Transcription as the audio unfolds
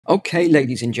Okay,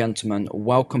 ladies and gentlemen,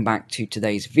 welcome back to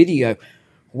today's video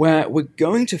where we're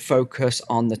going to focus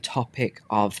on the topic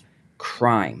of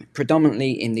crime,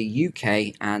 predominantly in the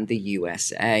UK and the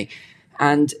USA.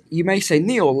 And you may say,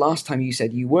 Neil, last time you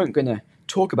said you weren't going to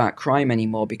talk about crime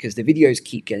anymore because the videos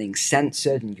keep getting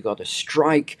censored and you got a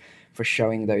strike for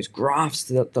showing those graphs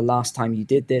the last time you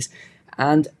did this.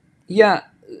 And yeah,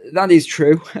 that is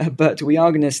true, but we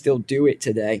are going to still do it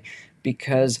today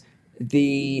because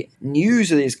the news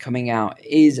that is coming out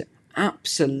is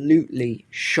absolutely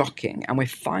shocking, and we're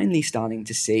finally starting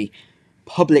to see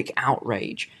public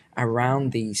outrage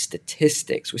around these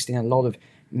statistics. We're seeing a lot of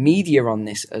media on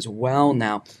this as well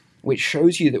now, which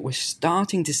shows you that we're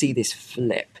starting to see this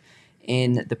flip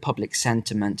in the public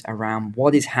sentiment around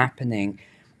what is happening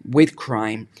with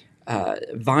crime,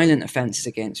 violent offences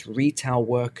against retail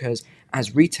workers,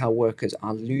 as retail workers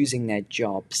are losing their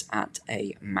jobs at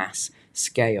a mass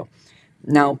scale.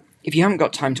 Now, if you haven't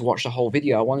got time to watch the whole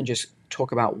video, I want to just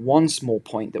talk about one small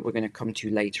point that we're going to come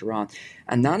to later on,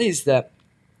 and that is that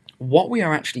what we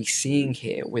are actually seeing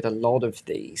here with a lot of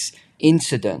these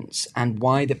incidents and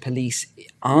why the police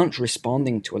aren't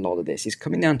responding to a lot of this is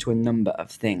coming down to a number of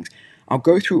things. I'll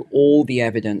go through all the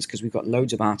evidence because we've got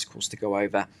loads of articles to go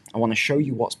over. I want to show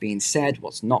you what's being said,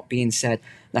 what's not being said.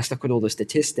 Let's look at all the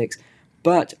statistics.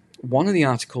 But one of the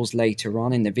articles later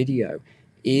on in the video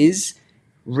is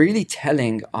really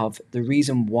telling of the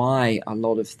reason why a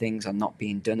lot of things are not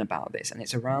being done about this. And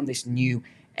it's around this new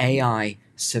AI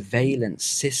surveillance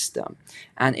system.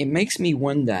 And it makes me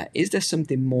wonder, is there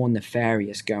something more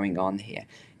nefarious going on here?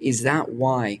 Is that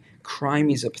why crime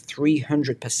is up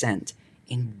 300%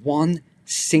 in one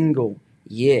single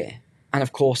year? And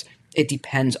of course, it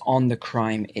depends on the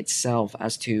crime itself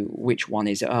as to which one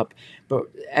is up. But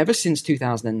ever since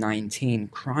 2019,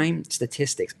 crime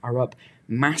statistics are up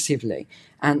massively,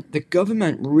 and the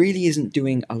government really isn't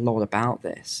doing a lot about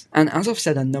this. And as I've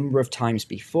said a number of times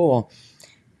before,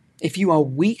 if you are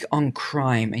weak on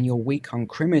crime and you're weak on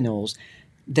criminals,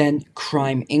 then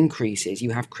crime increases.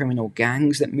 You have criminal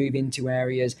gangs that move into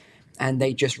areas and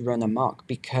they just run amok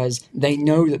because they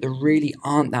know that there really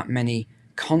aren't that many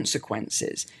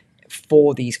consequences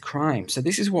for these crimes. So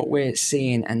this is what we're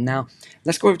seeing. And now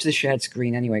let's go over to the shared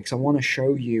screen anyway, because I want to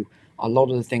show you a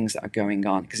lot of the things that are going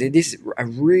on, because it is a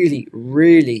really,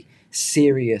 really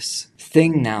serious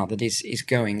thing now that is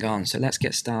going on. So let's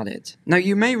get started. Now,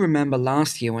 you may remember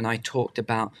last year when I talked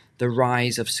about the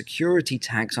rise of security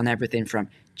tags on everything from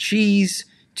cheese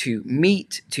to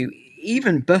meat to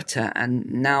even butter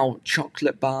and now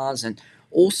chocolate bars and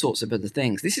all sorts of other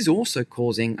things. This is also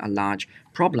causing a large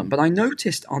problem. But I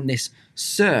noticed on this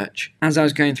search, as I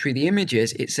was going through the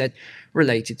images, it said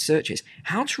related searches.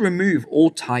 How to remove all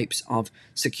types of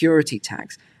security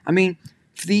tags. I mean,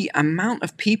 for the amount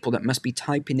of people that must be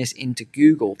typing this into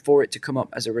Google for it to come up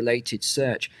as a related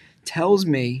search tells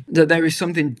me that there is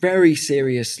something very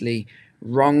seriously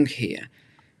wrong here.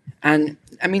 And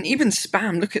I mean, even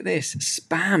spam, look at this,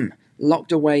 spam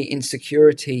locked away in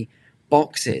security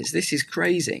boxes. This is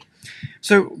crazy.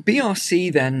 So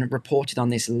BRC then reported on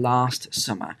this last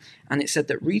summer, and it said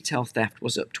that retail theft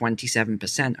was up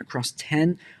 27% across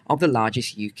 10 of the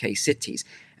largest UK cities.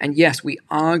 And yes, we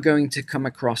are going to come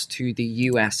across to the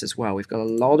US as well. We've got a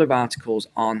lot of articles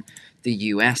on the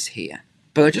US here.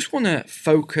 But I just want to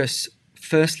focus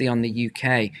firstly on the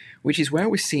UK, which is where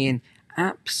we're seeing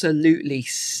absolutely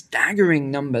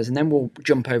staggering numbers, and then we'll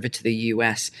jump over to the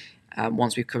US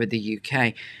once we've covered the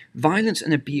UK. Violence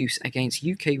and abuse against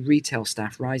UK retail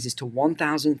staff rises to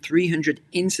 1,300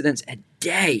 incidents a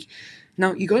day.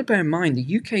 Now, you've got to bear in mind,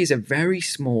 the UK is a very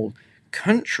small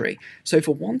country. So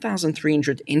for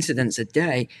 1,300 incidents a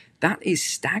day, that is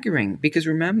staggering, because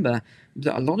remember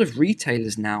that a lot of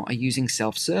retailers now are using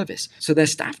self-service. So their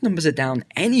staff numbers are down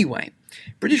anyway.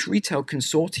 British Retail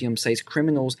Consortium says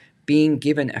criminals being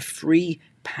given a free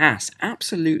pass.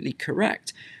 Absolutely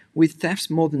correct. With thefts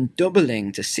more than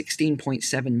doubling to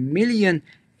 16.7 million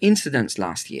incidents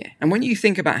last year. And when you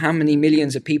think about how many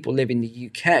millions of people live in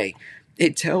the UK,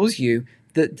 it tells you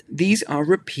that these are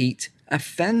repeat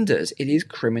offenders. It is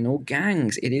criminal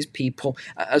gangs. It is people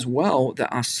as well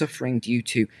that are suffering due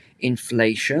to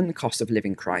inflation, the cost of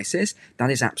living crisis.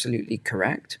 That is absolutely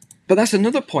correct. But that's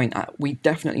another point that we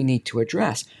definitely need to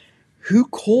address. Who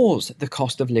caused the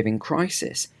cost of living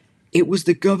crisis? It was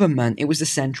the government, it was the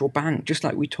central bank, just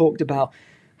like we talked about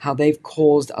how they've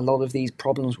caused a lot of these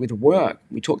problems with work.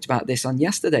 We talked about this on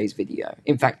yesterday's video.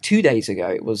 In fact, 2 days ago,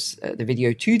 it was the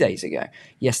video 2 days ago.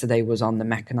 Yesterday was on the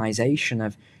mechanization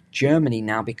of Germany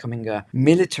now becoming a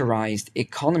militarized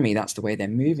economy. That's the way they're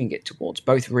moving it towards.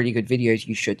 Both really good videos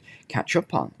you should catch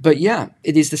up on. But yeah,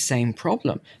 it is the same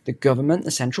problem. The government,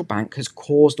 the central bank, has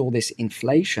caused all this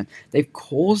inflation. They've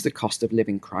caused the cost of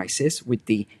living crisis with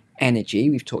the energy.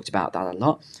 We've talked about that a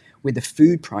lot. With the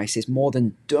food prices more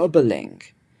than doubling.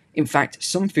 In fact,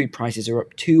 some food prices are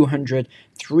up 200,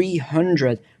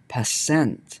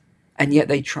 300%. And yet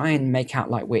they try and make out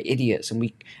like we're idiots,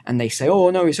 and they say, oh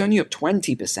no, it's only up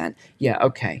 20%. Yeah,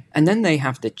 okay. And then they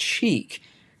have the cheek,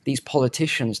 these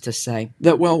politicians, to say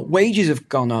that, well, wages have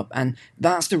gone up, and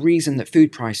that's the reason that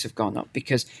food prices have gone up,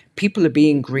 because people are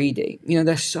being greedy. You know,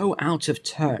 they're so out of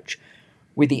touch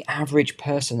with the average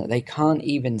person that they can't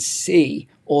even see,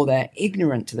 or they're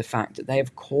ignorant to the fact that they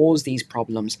have caused these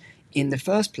problems in the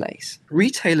first place.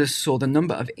 Retailers saw the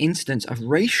number of incidents of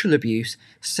racial abuse,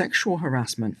 sexual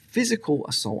harassment, physical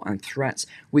assault, and threats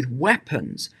with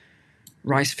weapons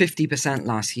rise 50%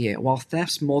 last year, while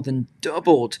thefts more than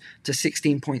doubled to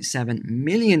 16.7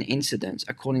 million incidents,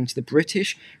 according to the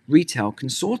British Retail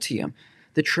Consortium,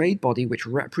 the trade body which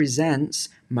represents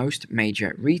most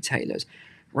major retailers.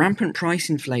 Rampant price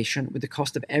inflation, with the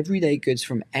cost of everyday goods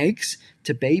from eggs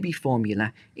to baby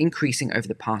formula increasing over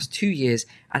the past 2 years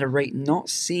at a rate not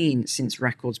seen since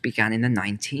records began in the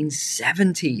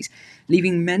 1970s,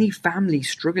 leaving many families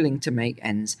struggling to make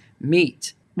ends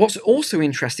meet. What's also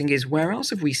interesting is, where else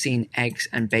have we seen eggs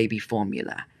and baby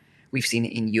formula? We've seen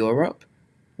it in Europe.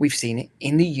 We've seen it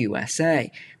in the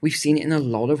USA. We've seen it in a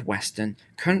lot of Western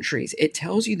countries. It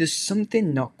tells you there's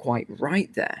something not quite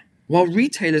right there. While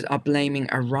retailers are blaming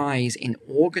a rise in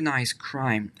organized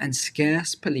crime and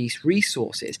scarce police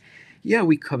resources, yeah,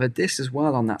 we covered this as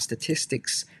well on that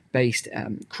statistics-based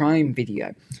crime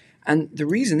video. And the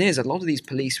reason is, a lot of these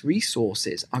police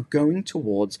resources are going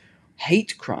towards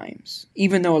hate crimes,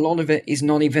 even though a lot of it is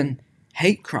not even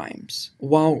hate crimes,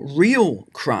 while real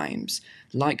crimes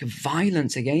like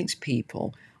violence against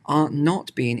people are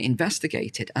not being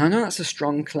investigated. And I know that's a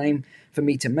strong claim for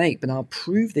me to make, but I'll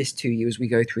prove this to you as we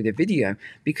go through the video,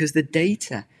 because the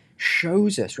data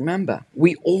shows us. Remember,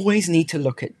 we always need to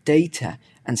look at data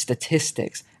and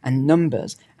statistics and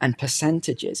numbers and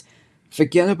percentages.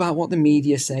 Forget about what the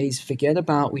media says.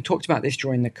 We talked about this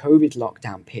during the COVID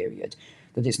lockdown period,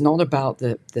 that it's not about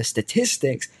the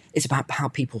statistics, it's about how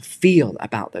people feel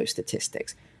about those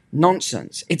statistics.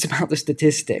 Nonsense. It's about the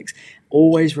statistics.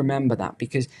 Always remember that,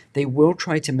 because they will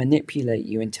try to manipulate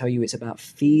you and tell you it's about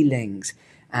feelings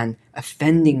and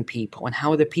offending people and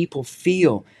how other people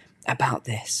feel about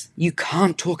this. You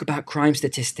can't talk about crime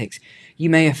statistics. You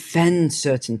may offend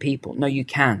certain people. No, you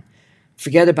can.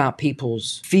 Forget about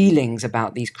people's feelings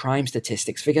about these crime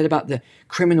statistics. Forget about the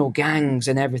criminal gangs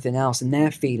and everything else and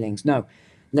their feelings. No,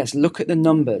 let's look at the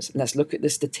numbers. Let's look at the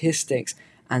statistics,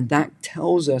 and that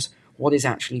tells us what is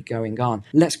actually going on.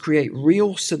 Let's create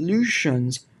real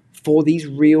solutions for these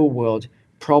real world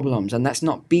problems, and let's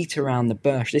not beat around the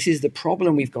bush. This is the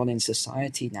problem we've got in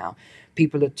society now.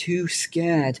 People are too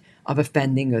scared of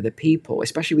offending other people,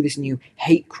 especially with this new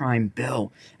hate crime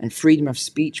bill and freedom of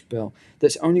speech bill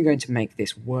that's only going to make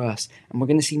this worse. And we're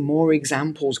going to see more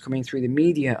examples coming through the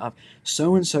media of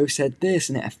so-and-so said this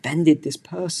and it offended this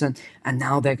person, and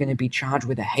now they're going to be charged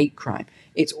with a hate crime.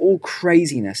 It's all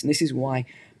craziness, and this is why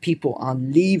people are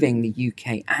leaving the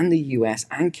UK and the US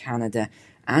and Canada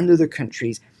and other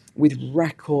countries with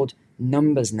record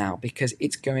numbers now, because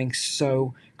it's going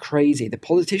so crazy. The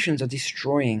politicians are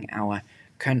destroying our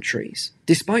countries.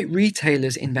 Despite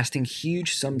retailers investing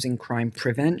huge sums in crime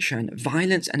prevention,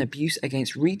 violence and abuse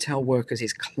against retail workers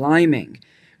is climbing.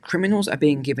 Criminals are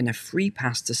being given a free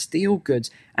pass to steal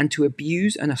goods and to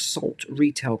abuse and assault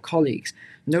retail colleagues.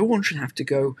 No one should have to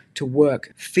go to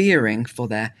work fearing for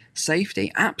their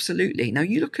safety. Absolutely. Now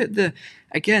you look at the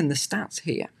stats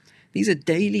here. These are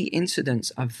daily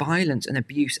incidents of violence and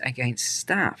abuse against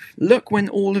staff. Look when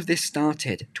all of this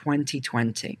started,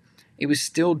 2020. It was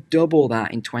still double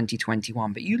that in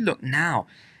 2021. But you look now,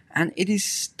 and it is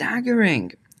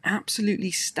staggering.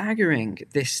 Absolutely staggering,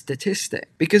 this statistic,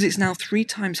 because it's now 3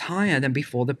 times higher than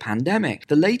before the pandemic.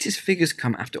 The latest figures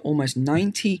come after almost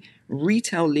 90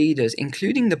 retail leaders,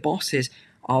 including the bosses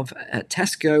of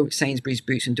Tesco, Sainsbury's,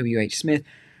 Boots and WH Smith,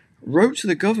 wrote to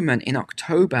the government in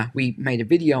October. We made a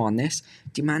video on this,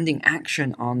 demanding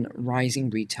action on rising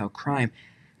retail crime.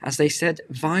 As they said,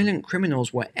 violent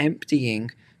criminals were emptying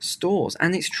stores,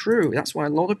 and it's true. That's why a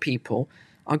lot of people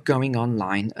are going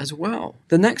online as well.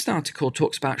 The next article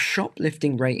talks about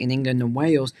shoplifting rate in England and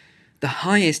Wales, the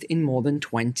highest in more than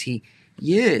 20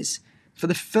 years. For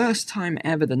the first time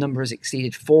ever, the number has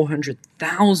exceeded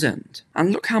 400,000.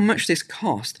 And look how much this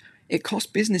cost. It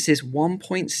cost businesses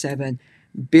 £1.7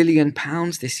 billion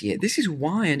this year. This is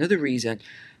why, another reason,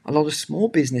 a lot of small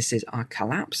businesses are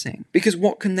collapsing. Because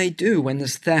what can they do when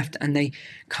there's theft and they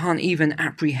can't even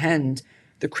apprehend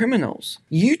the criminals?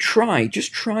 Just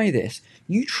try this.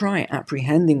 You try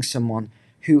apprehending someone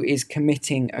who is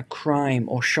committing a crime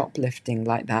or shoplifting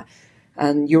like that,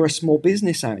 and you're a small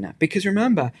business owner. Because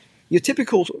remember, your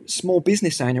typical small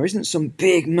business owner isn't some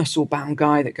big muscle-bound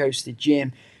guy that goes to the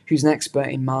gym who's an expert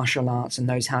in martial arts and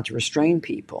knows how to restrain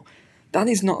people. That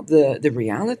is not the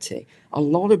reality. A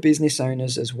lot of business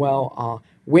owners as well are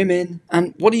women.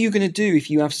 And what are you going to do if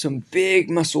you have some big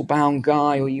muscle-bound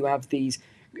guy, or you have these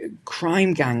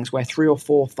crime gangs where 3 or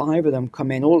 4 or 5 of them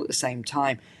come in all at the same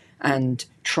time and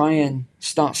try and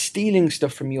start stealing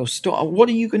stuff from your store? What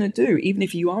are you going to do? Even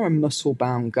if you are a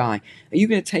muscle-bound guy, are you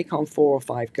going to take on 4 or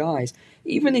 5 guys?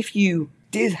 Even if you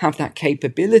did have that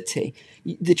capability,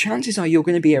 the chances are you're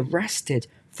going to be arrested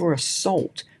for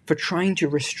assault, for trying to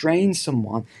restrain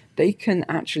someone. They can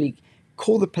actually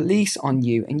call the police on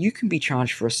you and you can be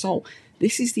charged for assault.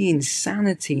 This is the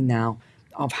insanity now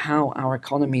of how our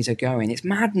economies are going. It's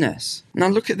madness. Now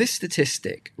look at this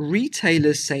statistic.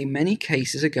 Retailers say many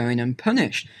cases are going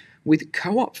unpunished, with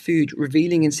Co-op Food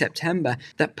revealing in September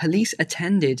that police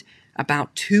attended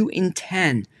about 2 in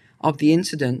 10 of the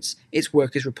incidents its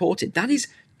workers reported. That is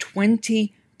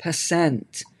 20%.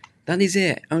 That is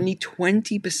it. Only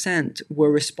 20%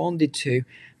 were responded to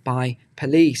by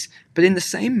police. But in the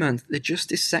same month, the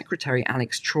Justice Secretary,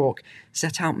 Alex Chalk,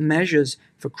 set out measures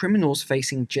for criminals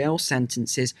facing jail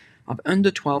sentences of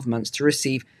under 12 months to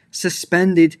receive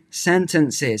suspended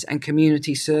sentences and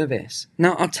community service.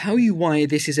 Now, I'll tell you why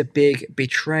this is a big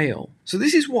betrayal. So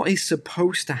this is what is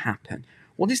supposed to happen.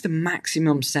 What is the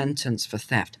maximum sentence for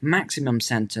theft? Maximum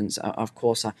sentence, of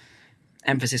course,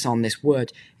 emphasis on this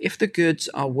word. If the goods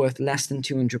are worth less than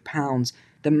 £200,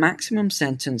 the maximum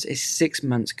sentence is 6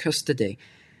 months custody.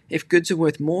 If goods are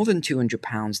worth more than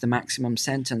 £200, the maximum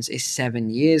sentence is 7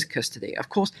 years custody. Of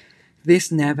course,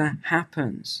 this never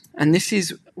happens. And this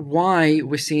is why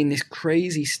we're seeing this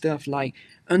crazy stuff like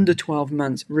under 12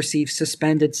 months receive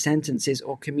suspended sentences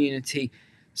or community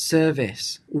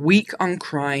service. Weak on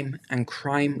crime, and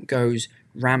crime goes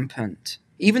rampant.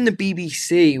 Even the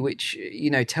BBC, which,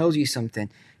 tells you something,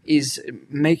 is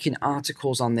making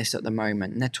articles on this at the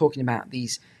moment. And they're talking about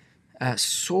these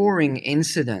soaring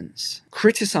incidents,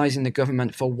 criticizing the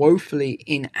government for woefully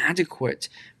inadequate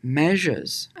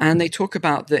measures. And they talk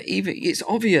about that it's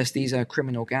obvious these are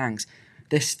criminal gangs.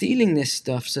 They're stealing this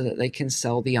stuff so that they can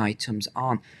sell the items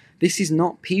on. This is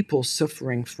not people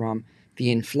suffering from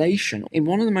the inflation. In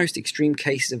one of the most extreme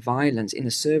cases of violence in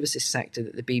the services sector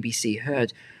that the BBC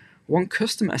heard, one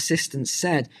customer assistant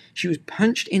said she was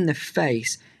punched in the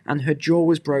face and her jaw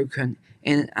was broken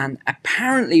in an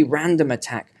apparently random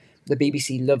attack. The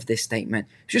BBC loved this statement.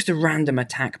 It was just a random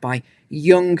attack by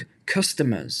young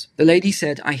customers. The lady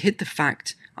said, "I hid the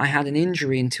fact I had an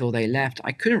injury until they left.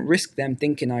 I couldn't risk them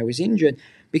thinking I was injured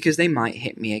because they might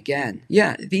hit me again."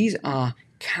 Yeah, these are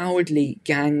cowardly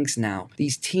gangs now.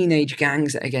 These teenage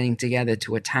gangs that are getting together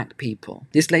to attack people.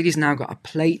 This lady's now got a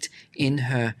plate in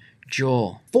her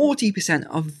jaw. 40%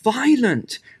 of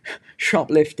violent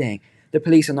shoplifting the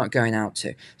police are not going out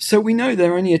to. So we know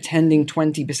they're only attending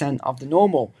 20% of the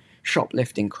normal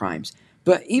shoplifting crimes.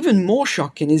 But even more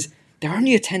shocking is they're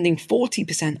only attending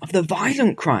 40% of the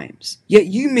violent crimes. Yet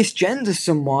you misgender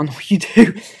someone or you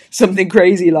do something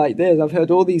crazy like this. I've heard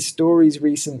all these stories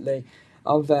recently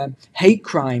of hate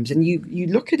crimes, and you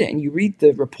look at it and you read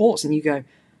the reports and you go,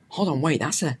 hold on, wait,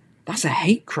 that's a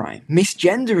hate crime.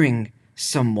 Misgendering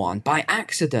someone by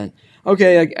accident.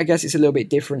 Okay, I guess it's a little bit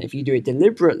different if you do it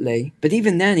deliberately, but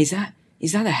even then, is that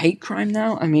a hate crime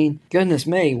now? I mean, goodness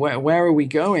me, where are we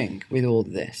going with all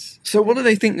this? So what do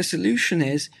they think the solution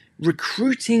is?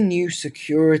 Recruiting new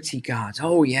security guards.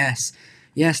 Oh, yes,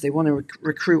 they want to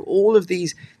recruit all of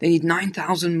these. They need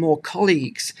 9,000 more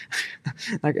colleagues,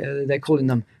 like they're calling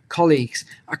them colleagues,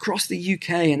 across the UK,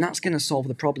 and that's going to solve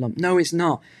the problem. No, it's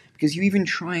not, because you even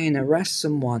try and arrest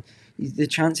someone, the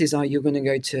chances are you're going to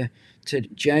go to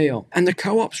jail. And the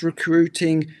co-op's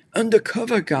recruiting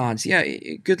undercover guards. Yeah,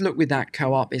 good luck with that,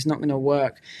 co-op. It's not going to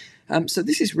work. So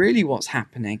this is really what's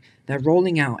happening. They're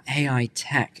rolling out AI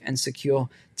tech and secure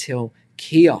till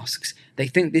kiosks. They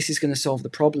think this is going to solve the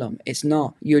problem. It's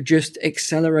not. You're just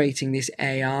accelerating this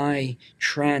AI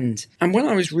trend. And when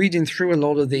I was reading through a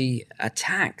lot of the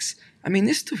attacks, I mean,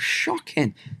 this stuff's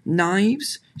shocking.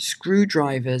 Knives,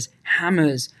 screwdrivers,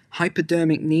 hammers,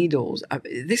 hypodermic needles.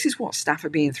 This is what staff are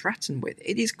being threatened with.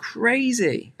 It is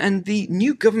crazy. And the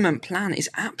new government plan is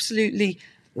absolutely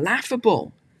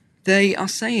laughable. They are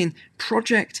saying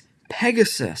Project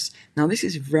Pegasus. Now, this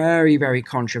is very, very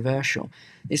controversial.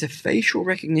 It's a facial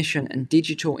recognition and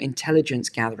digital intelligence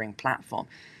gathering platform.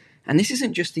 And this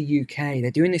isn't just the UK,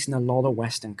 they're doing this in a lot of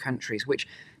Western countries, which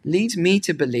leads me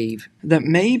to believe that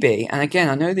maybe, and again,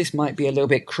 I know this might be a little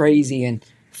bit crazy and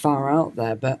far out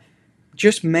there, but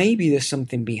just maybe there's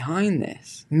something behind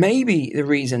this. Maybe the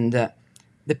reason that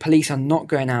the police are not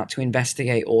going out to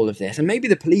investigate all of this, and maybe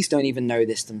the police don't even know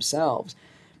this themselves,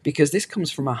 because this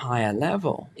comes from a higher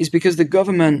level, is because the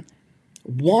government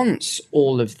wants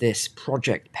all of this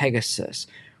Project Pegasus,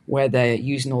 where they're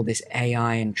using all this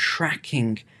AI and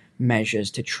tracking measures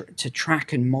to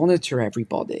track and monitor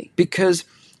everybody. Because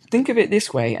think of it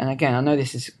this way, and again, I know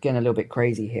this is getting a little bit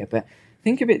crazy here, but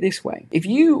think of it this way. If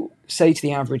you say to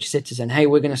the average citizen, hey,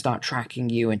 we're going to start tracking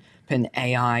you and putting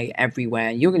AI everywhere,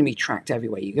 and you're going to be tracked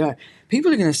everywhere you go,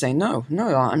 people are going to say, no,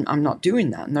 I'm not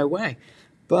doing that, no way.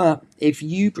 But if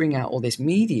you bring out all this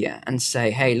media and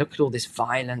say, hey, look at all this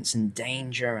violence and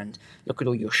danger, and look at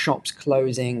all your shops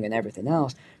closing and everything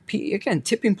else, again,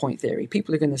 tipping point theory,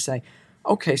 people are going to say,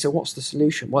 okay, so what's the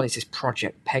solution? Well, it's this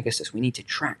Project Pegasus. We need to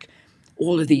track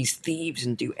all of these thieves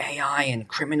and do AI and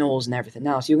criminals and everything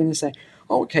else. You're going to say,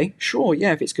 oh, okay, sure,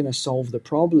 yeah, if it's going to solve the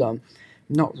problem,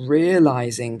 not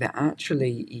realizing that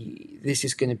actually this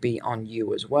is going to be on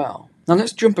you as well. Now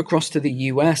let's jump across to the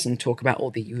US and talk about all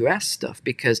the US stuff,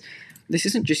 because this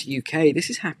isn't just UK,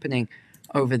 this is happening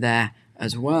over there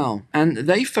as well. And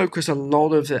they focus a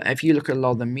lot of, if you look at a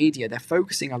lot of the media, they're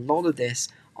focusing a lot of this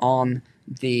on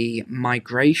the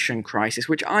migration crisis,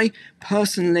 which I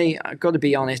personally, I've got to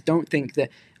be honest, don't think that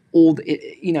all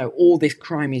this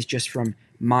crime is just from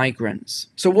migrants.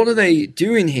 So what are they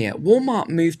doing here? Walmart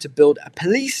moved to build a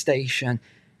police station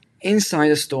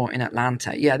inside a store in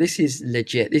Atlanta. Yeah, this is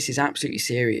legit. This is absolutely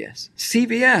serious.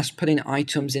 CVS putting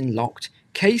items in locked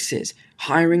cases,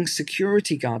 hiring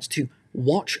security guards to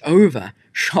watch over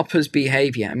shoppers'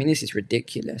 behavior. I mean, this is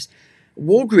ridiculous.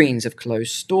 Walgreens have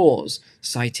closed stores,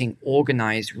 citing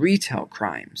organized retail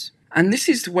crimes. And this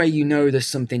is where you know there's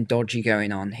something dodgy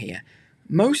going on here.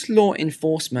 Most law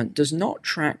enforcement does not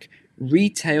track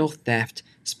retail theft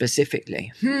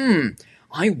specifically.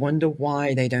 I wonder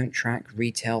why they don't track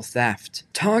retail theft.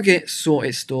 Target saw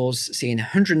its stores seeing a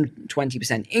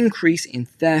 120% increase in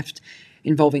theft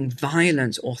involving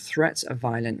violence or threats of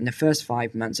violence in the first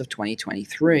 5 months of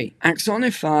 2023.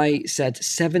 Axonify said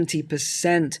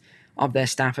 70% of their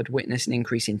staff had witnessed an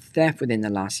increase in theft within the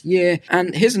last year.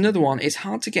 And here's another one. It's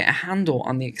hard to get a handle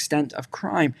on the extent of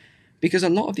crime because a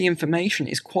lot of the information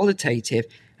is qualitative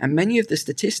and many of the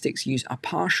statistics used are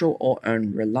partial or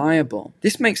unreliable.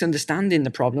 This makes understanding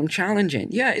the problem challenging.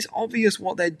 Yeah, it's obvious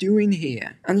what they're doing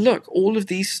here. And look, all of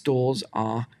these stores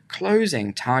are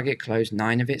closing. Target closed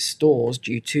 9 of its stores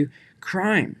due to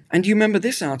crime. And you remember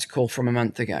this article from a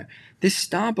month ago? This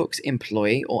Starbucks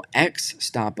employee, or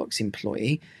ex-Starbucks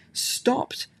employee,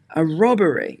 stopped a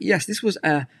robbery. Yes, this was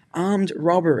an armed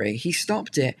robbery. He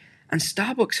stopped it, and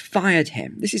Starbucks fired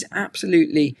him. This is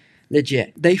absolutely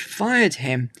legit. They fired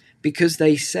him because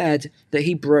they said that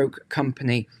he broke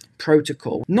company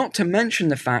protocol. Not to mention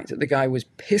the fact that the guy was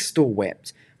pistol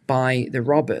whipped by the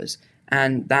robbers,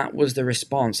 and that was the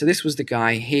response. So this was the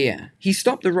guy here. He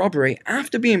stopped the robbery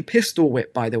after being pistol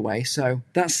whipped, by the way, so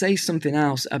that says something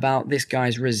else about this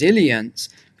guy's resilience,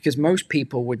 because most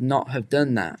people would not have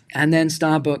done that. And then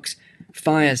Starbucks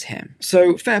fires him.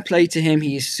 So fair play to him.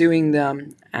 He is suing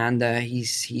them, and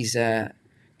he's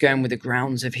going with the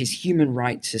grounds of his human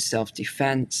right to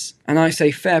self-defense. And I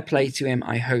say fair play to him.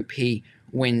 I hope he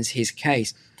wins his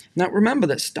case. Now remember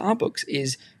that Starbucks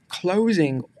is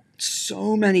closing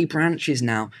so many branches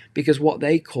now because what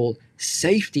they call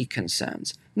safety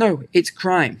concerns. No, it's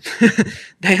crime.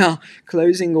 They are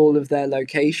closing all of their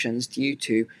locations due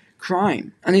to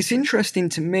crime. And it's interesting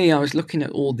to me, I was looking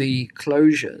at all the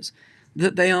closures,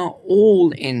 that they are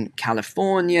all in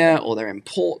California, or they're in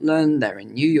Portland, they're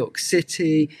in New York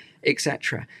City,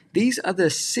 etc. These are the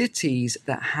cities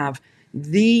that have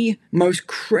the most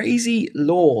crazy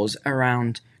laws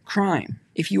around crime.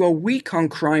 If you are weak on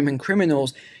crime and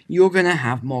criminals, you're going to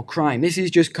have more crime. This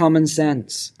is just common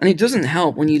sense. And it doesn't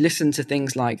help when you listen to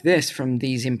things like this from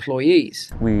these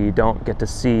employees. We don't get to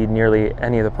see nearly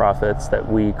any of the profits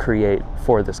that we create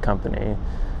for this company.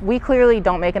 We clearly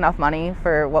don't make enough money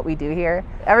for what we do here.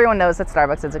 Everyone knows that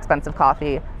Starbucks is expensive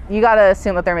coffee. You got to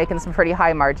assume that they're making some pretty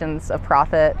high margins of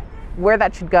profit. Where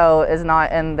that should go is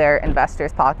not in their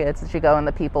investors' pockets. It should go in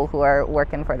the people who are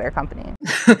working for their company.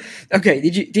 Okay,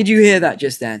 did you hear that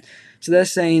just then? So they're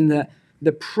saying that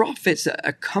the profits that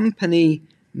a company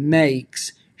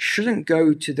makes shouldn't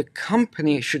go to the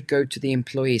company, it should go to the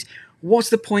employees. what's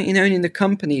the point in owning the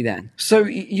company then? So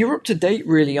you're up to date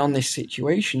really on this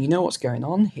situation. You know what's going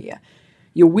on here.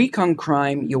 You're weak on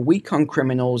crime, you're weak on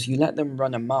criminals, you let them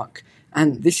run amok,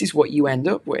 and this is what you end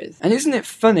up with. And isn't it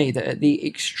funny that at the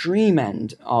extreme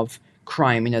end of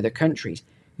crime in other countries,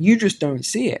 you just don't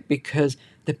see it because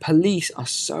the police are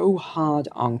so hard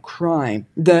on crime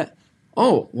that,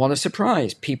 oh, what a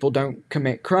surprise, people don't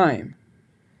commit crime.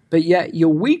 But yet you're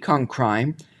weak on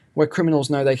crime, where criminals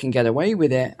know they can get away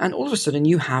with it, and all of a sudden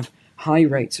you have high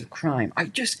rates of crime.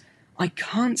 I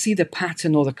can't see the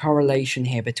pattern or the correlation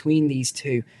here between these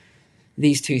two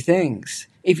things.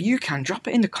 If you can, drop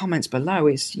it in the comments below.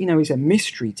 It's a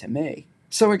mystery to me.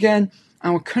 So again,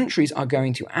 our countries are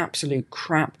going to absolute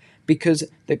crap because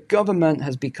the government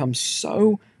has become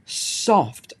so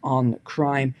soft on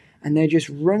crime, and they're just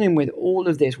running with all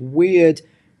of this weird,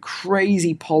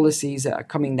 crazy policies that are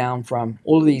coming down from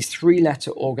all of these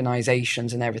three-letter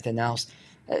organizations and everything else.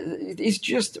 It's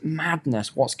just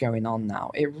madness what's going on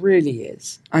now. It really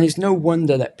is. And it's no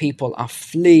wonder that people are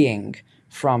fleeing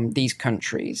from these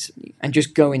countries and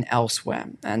just going elsewhere.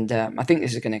 And I think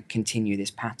this is going to continue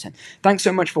this pattern. Thanks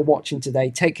so much for watching today.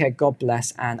 Take care, God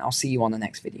bless, and I'll see you on the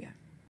next video.